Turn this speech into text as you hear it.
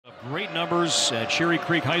Great numbers at Cherry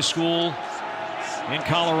Creek High School in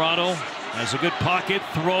Colorado. Has a good pocket,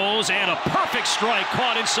 throws, and a perfect strike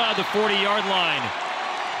caught inside the 40-yard line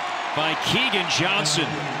by Keegan Johnson.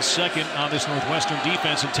 Second on this Northwestern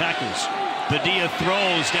defense in tackles. Padilla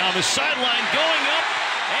throws down the sideline, going up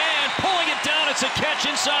and pulling it down. It's a catch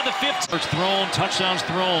inside the 50. Thrown, touchdowns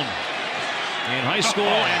thrown in high school,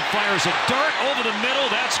 and fires a dart over the middle.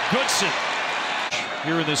 That's Goodson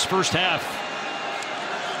here in this first half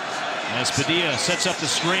as Padilla sets up the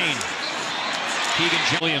screen. Keegan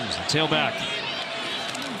Williams, the tailback.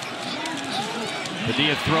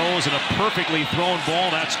 Padilla throws, and a perfectly thrown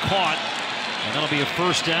ball that's caught, and that'll be a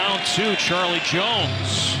first down to Charlie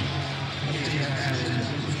Jones.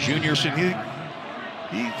 Junior.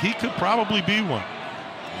 He could probably be one.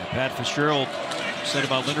 Pat Fitzgerald said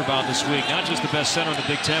about Linderbaum this week, not just the best center in the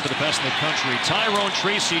Big Ten, but the best in the country. Tyrone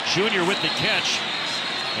Tracy Jr. with the catch.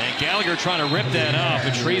 And Gallagher trying to rip that up,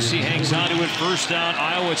 but Tracy hangs on to it. First down,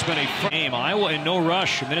 Iowa. It's been a game. Iowa in no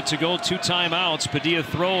rush. A minute to go, 2 timeouts. Padilla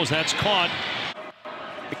throws. That's caught.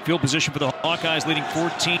 Field position for the Hawkeyes, leading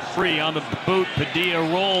 14-3 on the boot. Padilla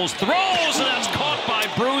rolls, throws, and that's caught by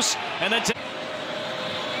Bruce. And then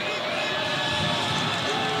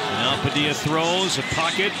now Padilla throws, a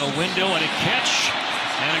pocket, a window, and a catch.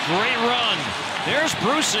 And a great run. There's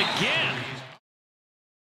Bruce again.